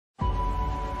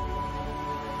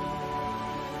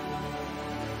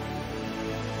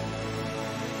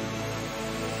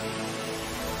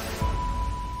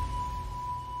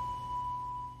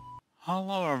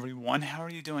Hello everyone, how are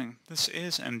you doing? This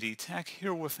is MD Tech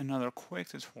here with another quick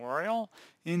tutorial.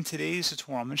 In today's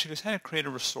tutorial, I'm going to show you guys how to create a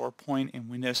restore point in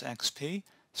Windows XP.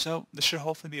 So this should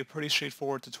hopefully be a pretty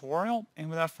straightforward tutorial, and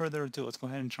without further ado, let's go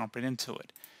ahead and jump right into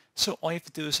it. So all you have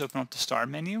to do is open up the Start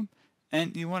menu,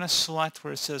 and you want to select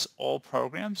where it says All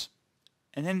Programs,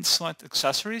 and then select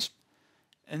Accessories,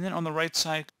 and then on the right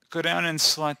side, go down and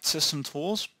select System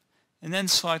Tools, and then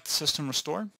select System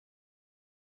Restore.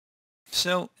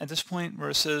 So at this point where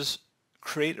it says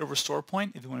create a restore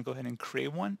point, if you want to go ahead and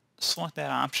create one, select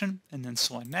that option and then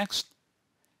select next.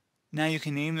 Now you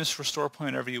can name this restore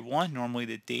point whatever you want. Normally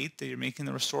the date that you're making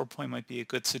the restore point might be a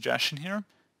good suggestion here,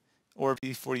 or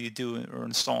before you do or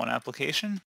install an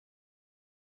application.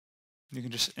 You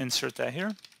can just insert that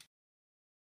here.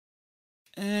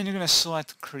 And you're going to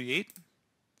select create.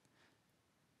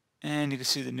 And you can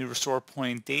see the new restore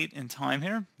point date and time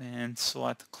here, and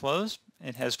select close.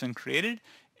 It has been created.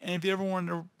 And if you ever want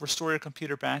to restore your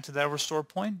computer back to that restore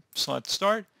point, select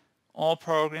Start, All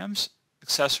Programs,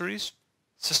 Accessories,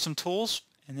 System Tools,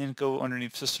 and then go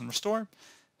underneath System Restore.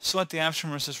 Select the option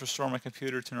where it says Restore my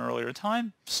computer to an earlier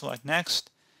time, select Next,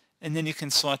 and then you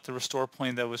can select the restore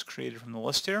point that was created from the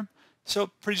list here. So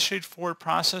pretty straightforward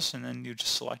process, and then you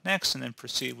just select Next and then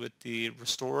proceed with the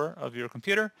restore of your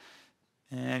computer.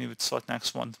 And you would select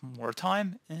next one more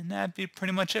time, and that'd be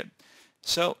pretty much it.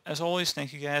 So, as always,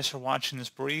 thank you guys for watching this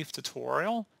brief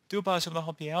tutorial. Do hope I was able to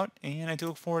help you out, and I do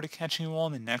look forward to catching you all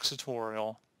in the next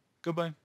tutorial. Goodbye.